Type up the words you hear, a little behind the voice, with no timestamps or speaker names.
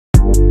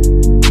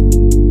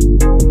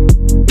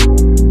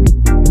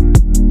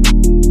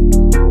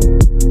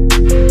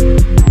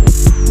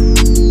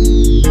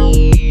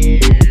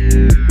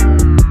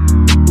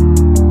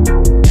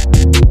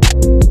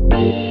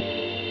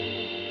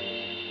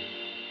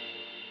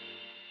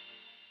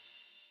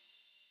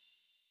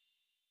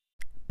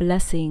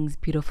Blessings,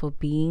 beautiful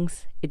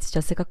beings. It's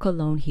Jessica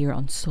Colon here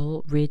on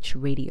Soul Rich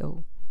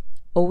Radio.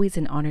 Always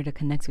an honor to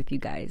connect with you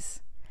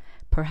guys.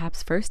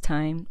 Perhaps first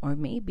time, or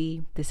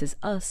maybe this is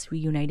us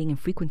reuniting in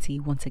frequency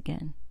once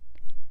again.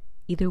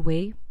 Either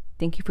way,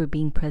 thank you for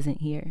being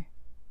present here.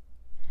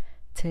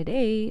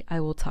 Today, I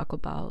will talk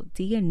about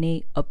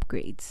DNA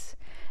upgrades.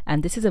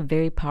 And this is a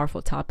very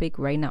powerful topic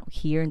right now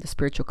here in the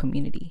spiritual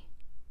community.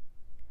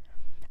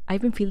 I've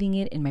been feeling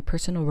it in my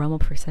personal realm of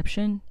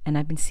perception, and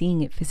I've been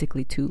seeing it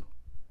physically too.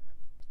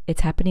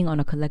 It's happening on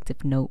a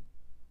collective note.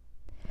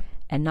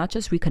 And not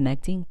just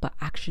reconnecting, but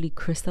actually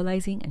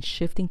crystallizing and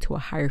shifting to a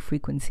higher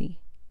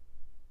frequency.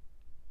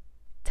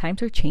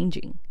 Times are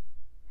changing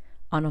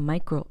on a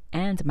micro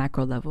and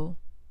macro level.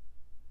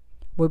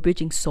 We're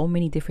bridging so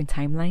many different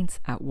timelines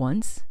at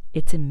once.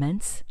 It's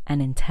immense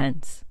and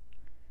intense.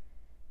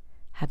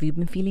 Have you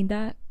been feeling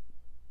that?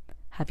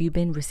 Have you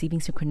been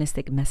receiving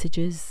synchronistic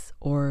messages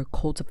or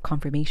codes of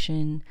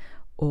confirmation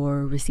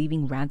or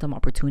receiving random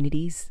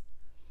opportunities?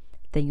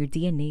 Then your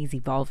DNA is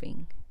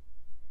evolving.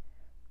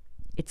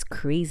 It's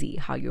crazy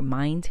how your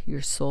mind,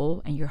 your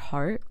soul, and your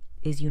heart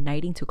is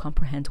uniting to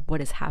comprehend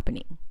what is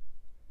happening.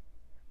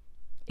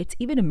 It's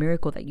even a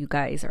miracle that you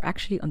guys are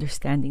actually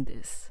understanding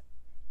this.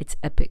 It's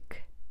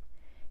epic.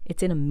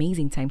 It's an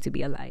amazing time to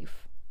be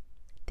alive.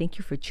 Thank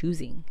you for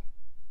choosing.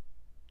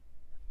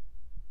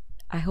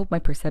 I hope my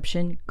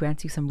perception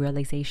grants you some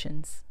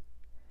realizations.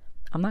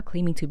 I'm not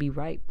claiming to be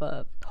right,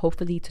 but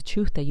hopefully it's a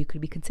truth that you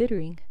could be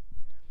considering.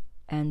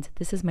 And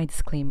this is my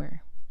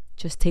disclaimer.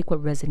 Just take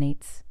what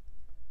resonates.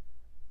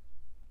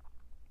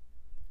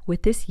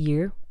 With this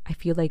year, I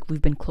feel like we've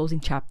been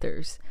closing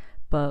chapters,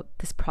 but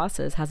this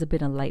process hasn't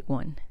been a light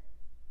one.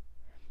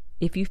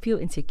 If you feel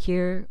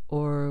insecure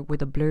or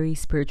with a blurry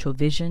spiritual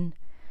vision,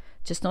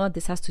 just know that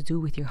this has to do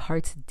with your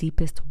heart's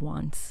deepest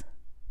wants.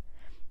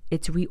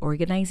 It's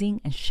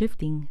reorganizing and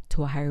shifting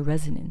to a higher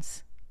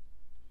resonance.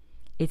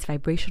 Its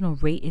vibrational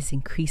rate is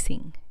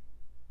increasing.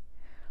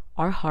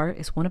 Our heart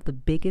is one of the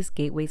biggest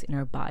gateways in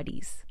our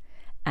bodies,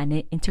 and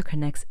it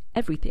interconnects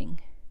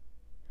everything.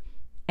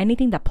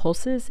 Anything that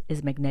pulses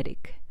is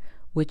magnetic,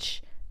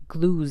 which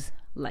glues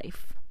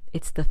life.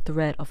 It's the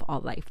thread of all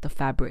life, the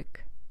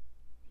fabric.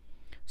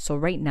 So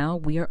right now,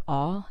 we are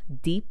all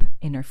deep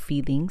in our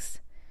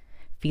feelings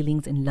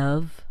in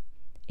love,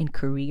 in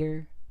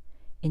career,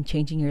 in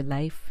changing your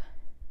life.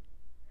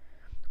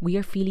 We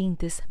are feeling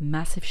this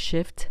massive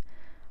shift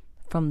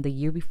from the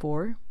year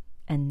before,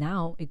 and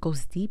now it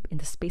goes deep in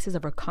the spaces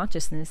of our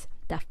consciousness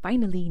that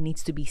finally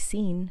needs to be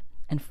seen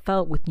and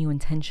felt with new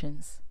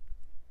intentions.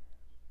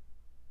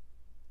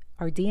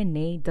 Our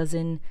DNA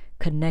doesn't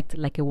connect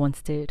like it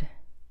once did.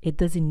 It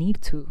doesn't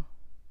need to.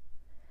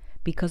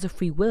 Because of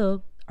free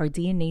will, our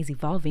DNA is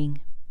evolving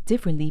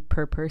differently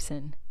per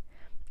person,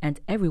 and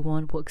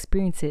everyone will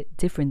experience it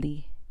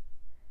differently.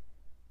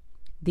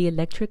 The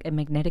electric and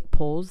magnetic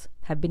poles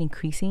have been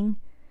increasing,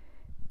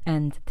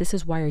 and this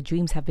is why our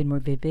dreams have been more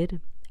vivid,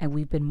 and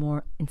we've been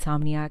more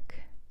insomniac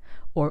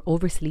or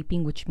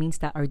oversleeping, which means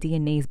that our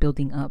DNA is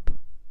building up.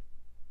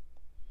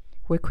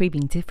 We're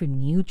craving different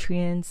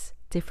nutrients,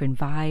 different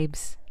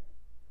vibes,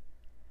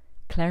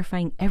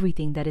 clarifying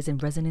everything that is in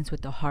resonance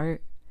with the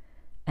heart,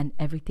 and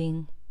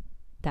everything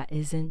that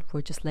isn't,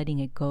 we're just letting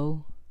it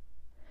go.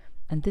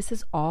 And this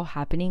is all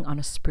happening on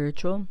a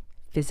spiritual,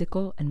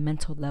 physical, and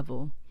mental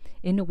level,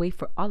 in a way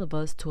for all of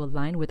us to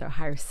align with our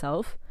higher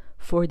self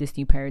for this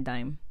new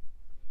paradigm.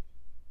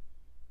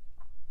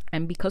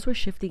 And because we're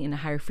shifting in a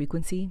higher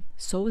frequency,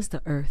 so is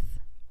the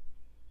earth.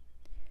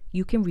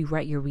 You can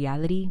rewrite your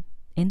reality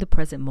in the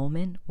present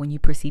moment when you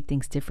perceive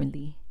things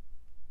differently.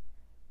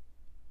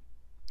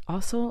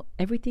 Also,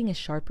 everything is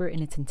sharper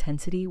in its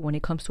intensity when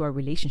it comes to our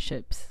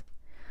relationships.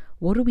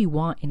 What do we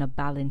want in a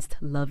balanced,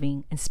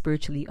 loving, and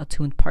spiritually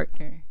attuned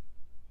partner?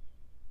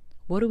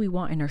 What do we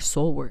want in our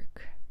soul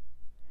work?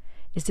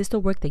 Is this the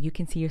work that you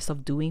can see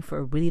yourself doing for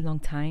a really long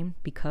time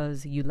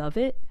because you love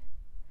it?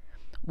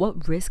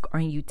 What risk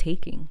aren't you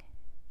taking?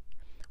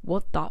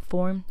 What thought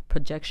form,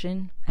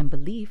 projection, and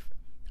belief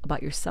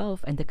about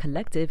yourself and the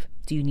collective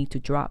do you need to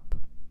drop?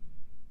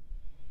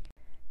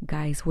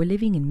 Guys, we're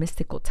living in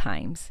mystical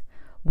times.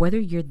 Whether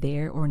you're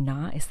there or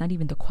not, it's not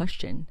even the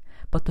question.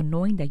 But the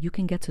knowing that you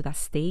can get to that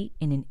state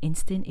in an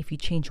instant if you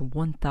change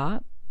one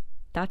thought,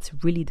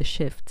 that's really the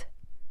shift.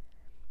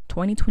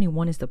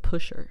 2021 is the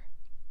pusher.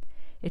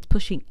 It's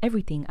pushing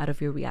everything out of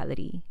your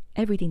reality,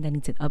 everything that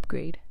needs an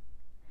upgrade.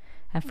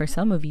 And for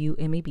some of you,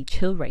 it may be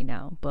chill right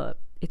now, but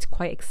it's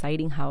quite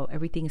exciting how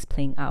everything is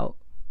playing out.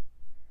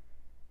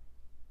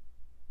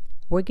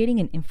 We're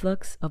getting an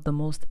influx of the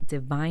most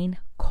divine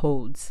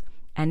codes,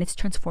 and it's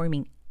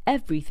transforming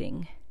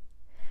everything.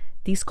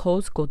 These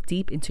codes go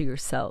deep into your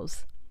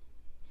cells.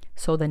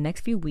 So the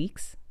next few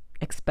weeks,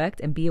 expect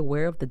and be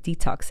aware of the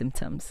detox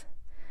symptoms,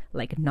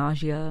 like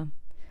nausea,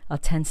 a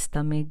tense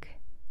stomach.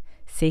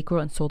 Sacral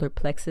and solar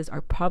plexus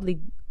are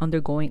probably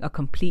undergoing a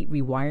complete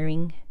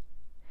rewiring.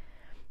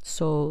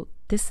 So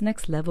this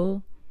next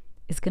level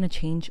is going to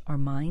change our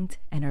mind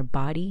and our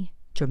body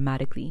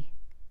dramatically.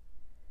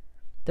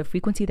 The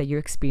frequency that you're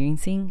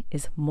experiencing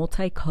is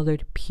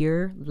multicolored,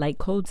 pure light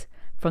codes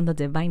from the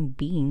divine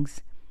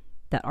beings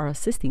that are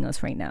assisting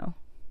us right now.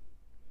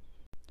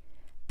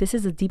 This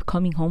is a deep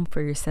coming home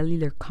for your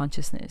cellular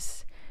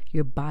consciousness,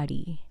 your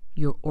body,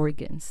 your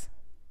organs,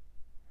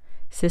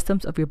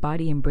 systems of your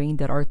body and brain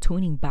that are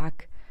tuning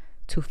back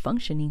to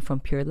functioning from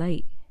pure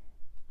light.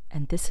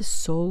 And this is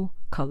so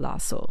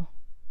colossal.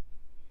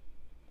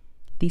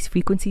 These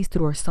frequencies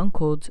through our sun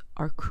codes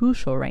are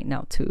crucial right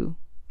now too.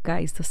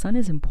 Guys, the sun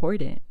is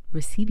important.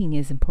 Receiving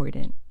is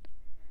important.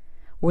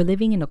 We're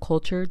living in a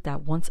culture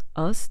that wants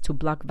us to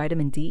block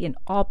vitamin D in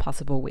all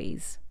possible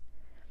ways.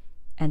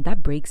 And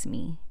that breaks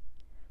me.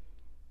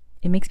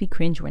 It makes me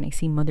cringe when I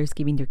see mothers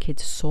giving their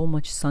kids so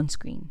much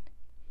sunscreen.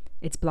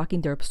 It's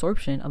blocking their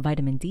absorption of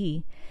vitamin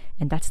D,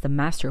 and that's the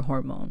master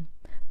hormone,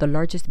 the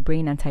largest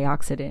brain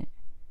antioxidant.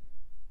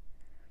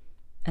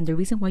 And the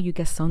reason why you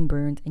get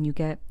sunburned and you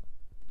get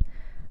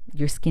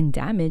your skin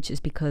damaged is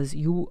because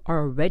you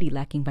are already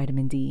lacking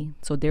vitamin D,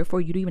 so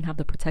therefore you don't even have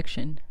the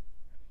protection.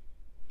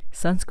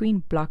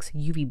 Sunscreen blocks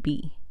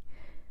UVB,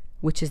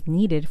 which is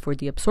needed for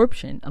the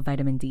absorption of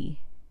vitamin D.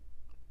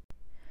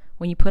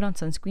 When you put on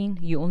sunscreen,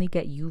 you only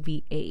get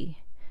UVA,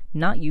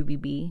 not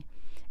UVB,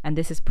 and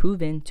this is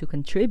proven to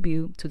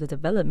contribute to the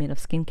development of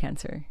skin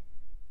cancer.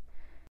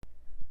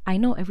 I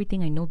know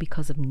everything I know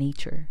because of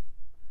nature.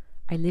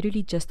 I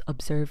literally just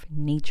observe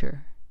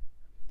nature.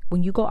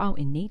 When you go out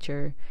in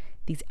nature,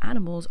 these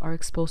animals are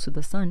exposed to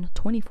the sun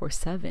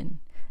 24/7,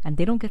 and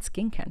they don't get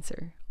skin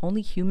cancer,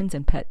 only humans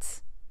and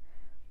pets.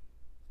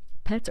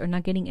 Pets are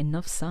not getting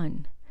enough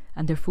sun,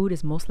 and their food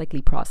is most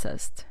likely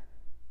processed.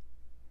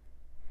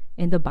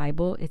 In the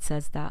Bible, it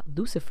says that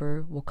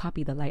Lucifer will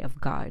copy the light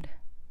of God,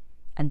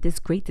 and this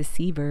great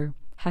deceiver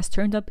has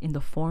turned up in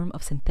the form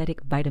of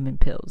synthetic vitamin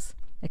pills,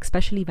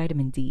 especially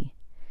vitamin D.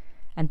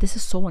 And this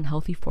is so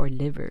unhealthy for our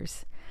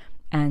livers.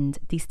 And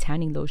these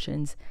tanning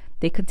lotions,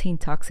 they contain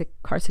toxic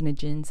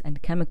carcinogens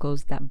and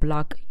chemicals that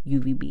block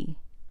UVB.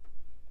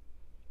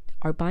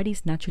 Our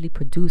bodies naturally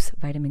produce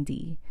vitamin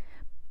D,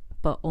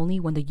 but only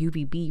when the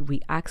UVB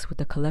reacts with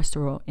the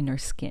cholesterol in our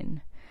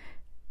skin.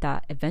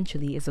 That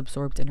eventually is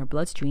absorbed in our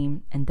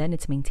bloodstream, and then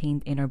it's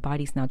maintained in our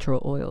body's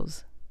natural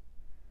oils.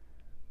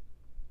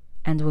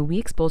 And when we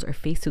expose our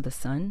face to the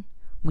sun,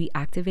 we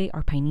activate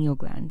our pineal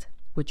gland,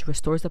 which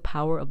restores the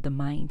power of the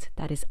mind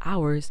that is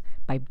ours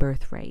by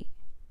birthright.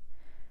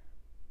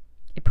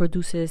 It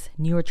produces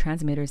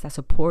neurotransmitters that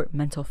support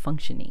mental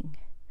functioning.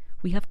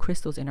 We have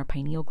crystals in our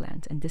pineal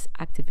gland, and this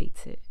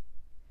activates it.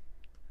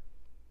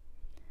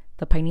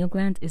 The pineal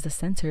gland is the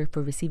center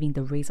for receiving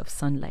the rays of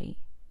sunlight,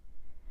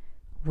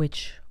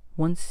 which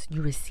once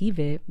you receive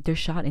it, they're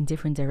shot in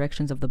different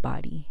directions of the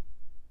body.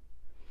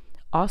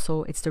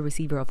 Also, it's the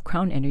receiver of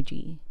crown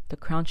energy, the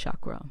crown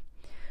chakra,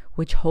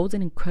 which holds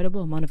an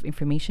incredible amount of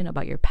information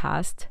about your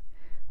past,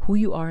 who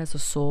you are as a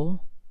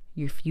soul,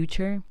 your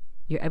future,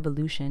 your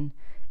evolution,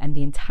 and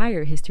the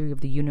entire history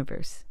of the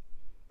universe.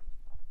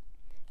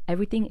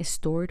 Everything is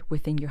stored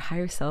within your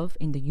higher self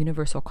in the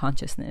universal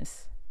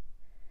consciousness.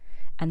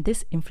 And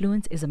this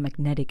influence is a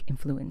magnetic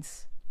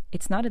influence.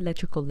 It's not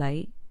electrical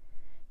light,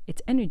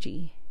 it's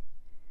energy.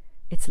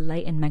 It's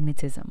light and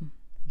magnetism.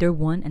 They're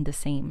one and the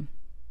same.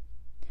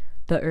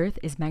 The earth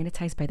is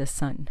magnetized by the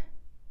sun.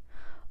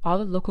 All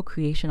the local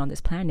creation on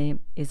this planet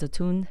is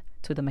attuned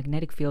to the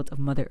magnetic field of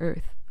Mother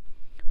Earth,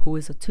 who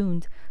is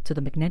attuned to the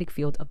magnetic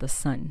field of the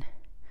sun,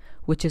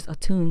 which is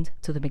attuned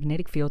to the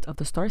magnetic field of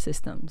the star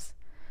systems,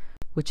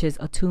 which is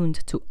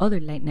attuned to other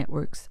light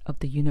networks of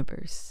the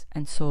universe.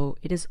 And so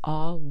it is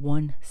all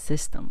one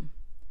system.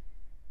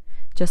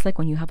 Just like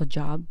when you have a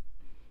job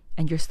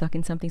and you're stuck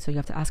in something, so you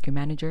have to ask your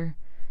manager.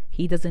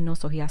 He doesn't know,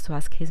 so he has to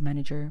ask his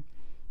manager.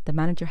 The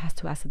manager has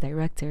to ask the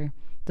director.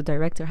 The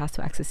director has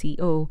to ask the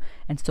CEO,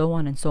 and so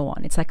on and so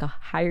on. It's like a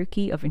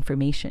hierarchy of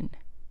information.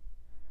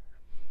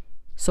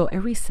 So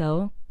every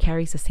cell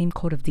carries the same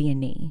code of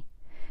DNA.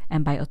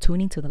 And by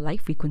attuning to the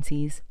light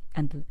frequencies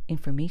and the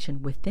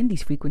information within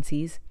these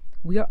frequencies,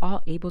 we are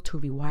all able to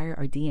rewire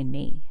our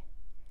DNA.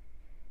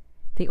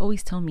 They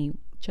always tell me,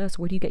 Jess,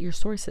 where do you get your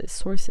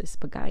sources?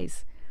 But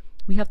guys,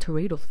 we have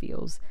toroidal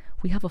fields.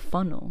 We have a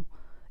funnel.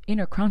 In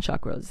our crown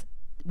chakras,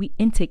 we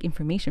intake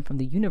information from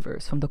the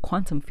universe, from the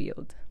quantum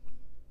field.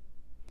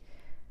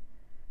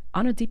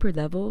 On a deeper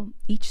level,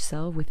 each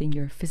cell within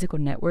your physical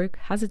network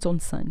has its own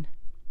sun,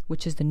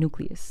 which is the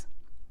nucleus.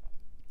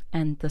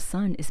 And the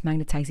sun is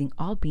magnetizing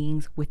all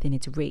beings within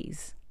its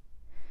rays.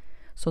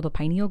 So the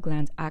pineal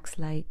gland acts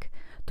like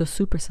the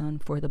super sun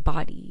for the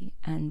body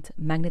and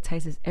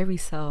magnetizes every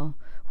cell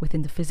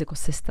within the physical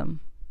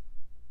system.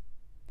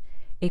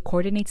 It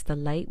coordinates the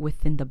light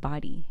within the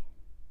body.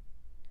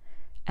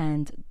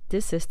 And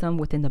this system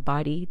within the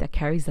body that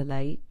carries the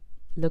light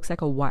looks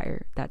like a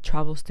wire that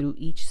travels through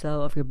each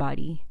cell of your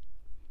body.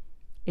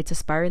 It's a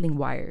spiraling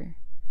wire,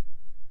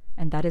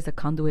 and that is a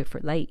conduit for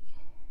light.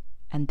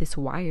 And this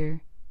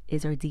wire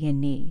is our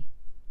DNA.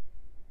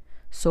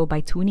 So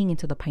by tuning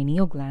into the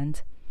pineal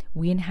gland,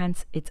 we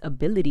enhance its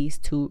abilities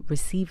to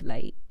receive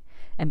light.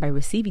 And by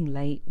receiving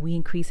light, we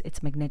increase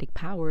its magnetic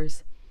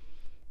powers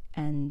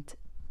and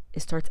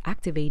it starts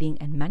activating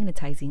and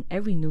magnetizing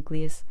every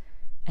nucleus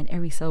and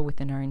every cell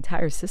within our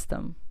entire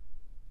system.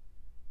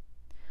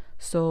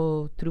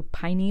 So through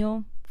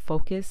pineal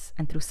focus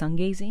and through sun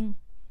gazing,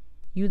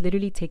 you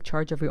literally take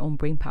charge of your own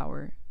brain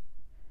power,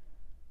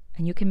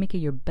 and you can make it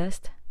your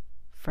best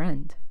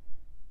friend.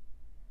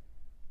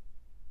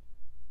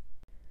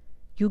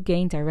 You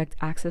gain direct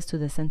access to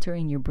the center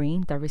in your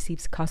brain that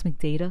receives cosmic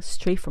data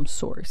straight from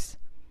source,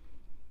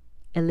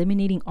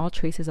 eliminating all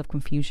traces of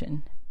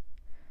confusion.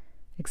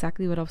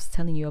 Exactly what I was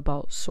telling you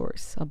about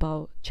source,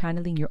 about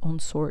channeling your own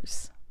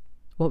source,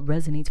 what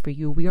resonates for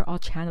you. We are all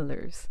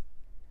channelers.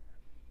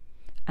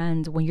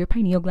 And when your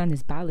pineal gland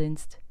is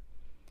balanced,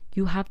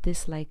 you have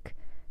this like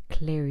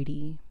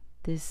clarity,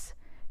 this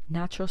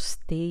natural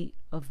state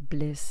of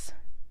bliss.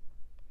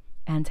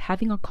 And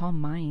having a calm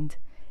mind,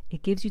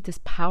 it gives you this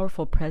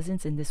powerful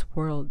presence in this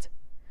world.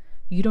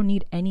 You don't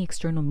need any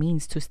external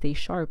means to stay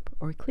sharp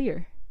or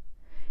clear.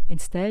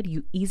 Instead,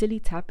 you easily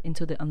tap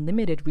into the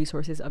unlimited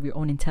resources of your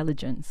own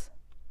intelligence.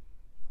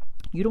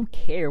 You don't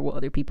care what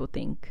other people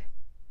think.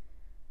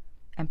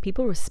 And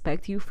people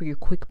respect you for your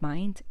quick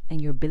mind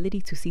and your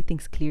ability to see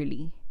things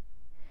clearly.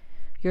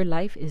 Your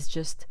life is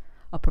just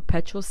a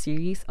perpetual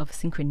series of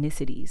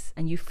synchronicities,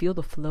 and you feel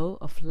the flow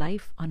of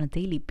life on a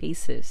daily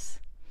basis.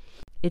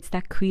 It's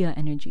that Kriya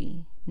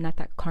energy, not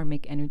that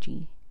karmic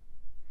energy.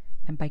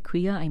 And by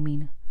Kriya, I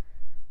mean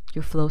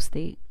your flow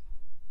state.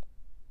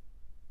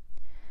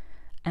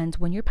 And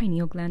when your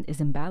pineal gland is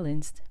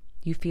imbalanced,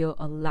 you feel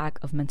a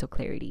lack of mental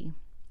clarity.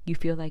 You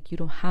feel like you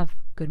don't have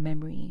good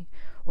memory,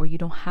 or you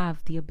don't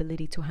have the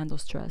ability to handle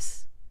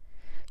stress.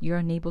 You're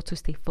unable to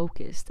stay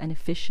focused and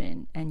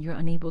efficient, and you're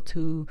unable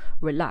to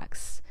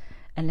relax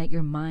and let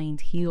your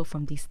mind heal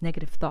from these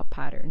negative thought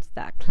patterns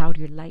that cloud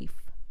your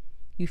life.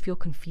 You feel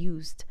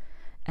confused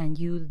and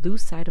you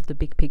lose sight of the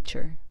big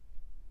picture.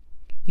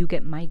 You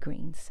get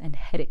migraines and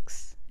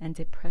headaches and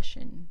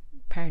depression,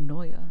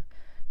 paranoia.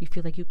 You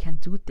feel like you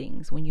can't do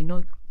things when you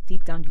know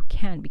deep down you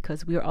can,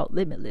 because we are all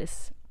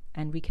limitless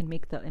and we can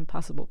make the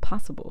impossible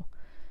possible.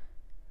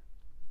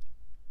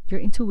 Your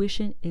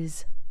intuition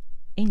is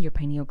in your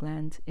pineal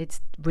gland.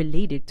 It's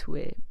related to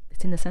it.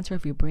 It's in the center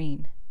of your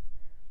brain.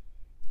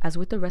 As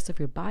with the rest of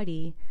your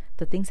body,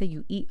 the things that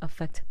you eat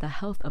affect the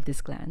health of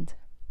this gland.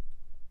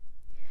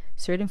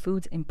 Certain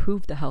foods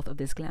improve the health of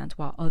this gland,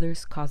 while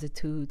others cause it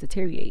to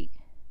deteriorate.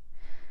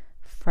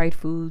 Fried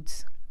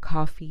foods,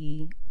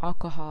 coffee,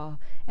 alcohol,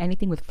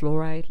 anything with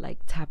fluoride like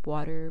tap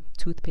water,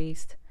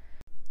 toothpaste,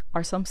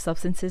 are some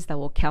substances that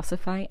will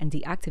calcify and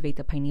deactivate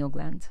the pineal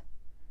gland.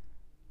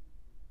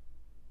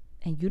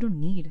 And you don't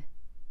need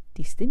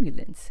these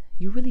stimulants.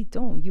 You really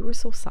don't. You are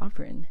so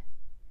sovereign.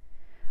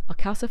 A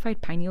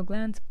calcified pineal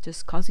gland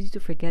just causes you to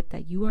forget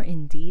that you are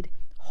indeed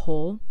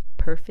whole,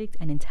 perfect,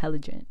 and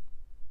intelligent.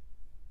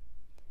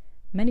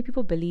 Many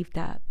people believe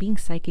that being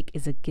psychic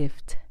is a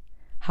gift.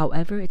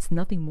 However, it's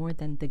nothing more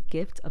than the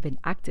gift of an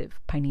active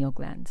pineal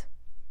gland.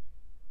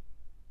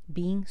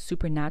 Being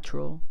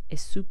supernatural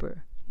is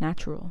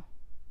supernatural.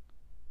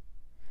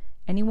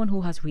 Anyone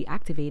who has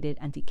reactivated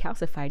and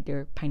decalcified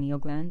their pineal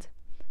gland,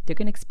 they're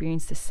going to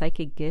experience this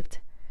psychic gift,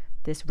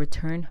 this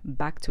return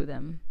back to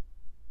them.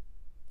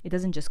 It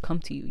doesn't just come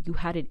to you. You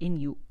had it in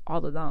you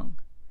all along.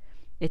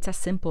 It's as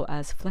simple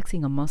as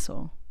flexing a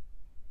muscle.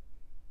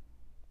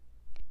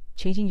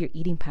 Changing your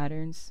eating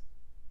patterns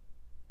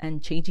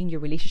and changing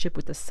your relationship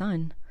with the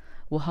sun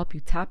will help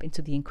you tap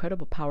into the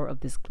incredible power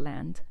of this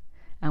gland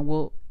and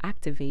will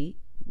reactivate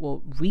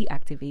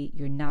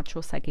your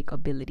natural psychic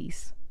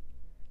abilities.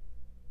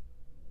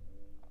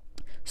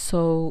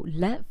 So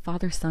let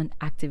Father Sun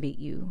activate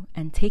you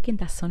and take in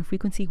that sun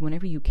frequency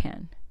whenever you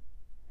can.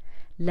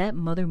 Let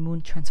Mother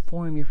Moon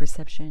transform your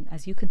perception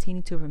as you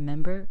continue to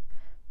remember,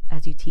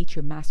 as you teach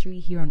your mastery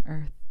here on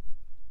earth.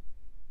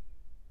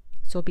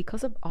 So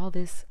because of all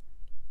this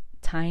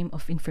time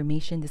of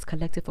information, this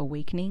collective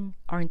awakening,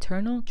 our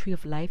internal tree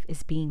of life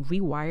is being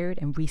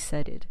rewired and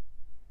resetted.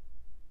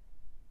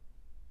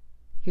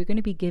 You're going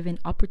to be given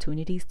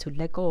opportunities to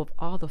let go of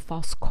all the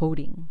false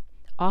coding,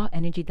 all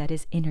energy that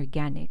is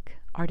inorganic,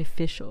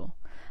 artificial,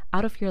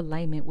 out of your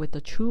alignment with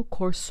the true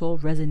core soul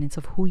resonance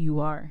of who you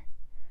are.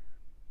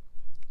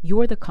 You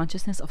are the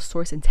consciousness of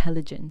source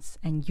intelligence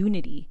and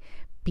unity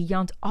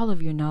beyond all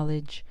of your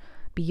knowledge,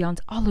 beyond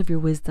all of your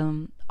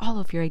wisdom, all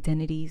of your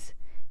identities.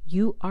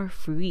 You are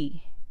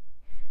free.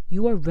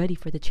 You are ready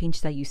for the change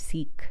that you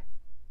seek.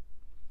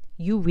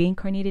 You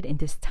reincarnated in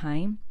this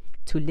time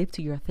to live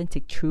to your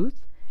authentic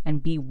truth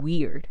and be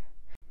weird.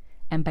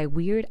 And by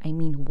weird, I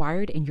mean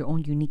wired in your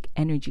own unique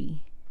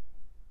energy.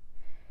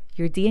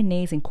 Your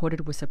DNA is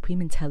encoded with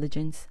supreme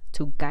intelligence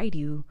to guide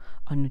you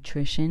on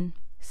nutrition,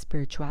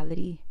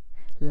 spirituality,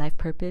 life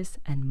purpose,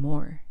 and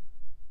more.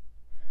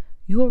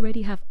 You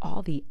already have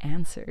all the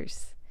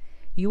answers.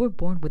 You were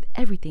born with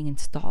everything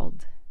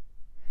installed.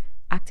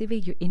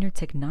 Activate your inner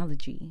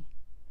technology.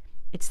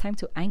 It's time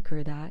to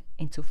anchor that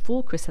into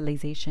full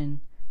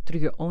crystallization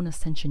through your own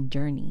ascension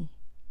journey.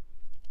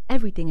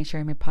 Everything I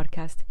share in my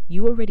podcast,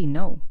 you already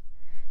know.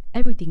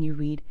 Everything you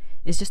read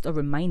is just a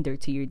reminder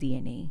to your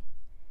DNA.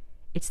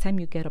 It's time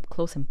you get up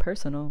close and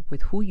personal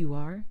with who you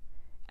are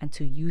and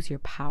to use your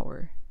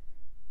power.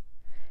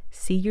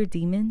 See your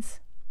demons,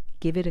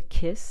 give it a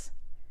kiss,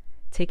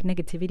 take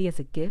negativity as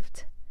a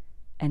gift,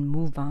 and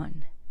move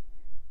on.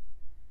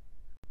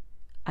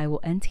 I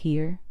will end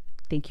here.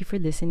 Thank you for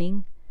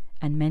listening,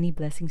 and many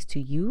blessings to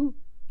you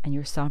and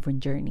your sovereign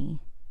journey.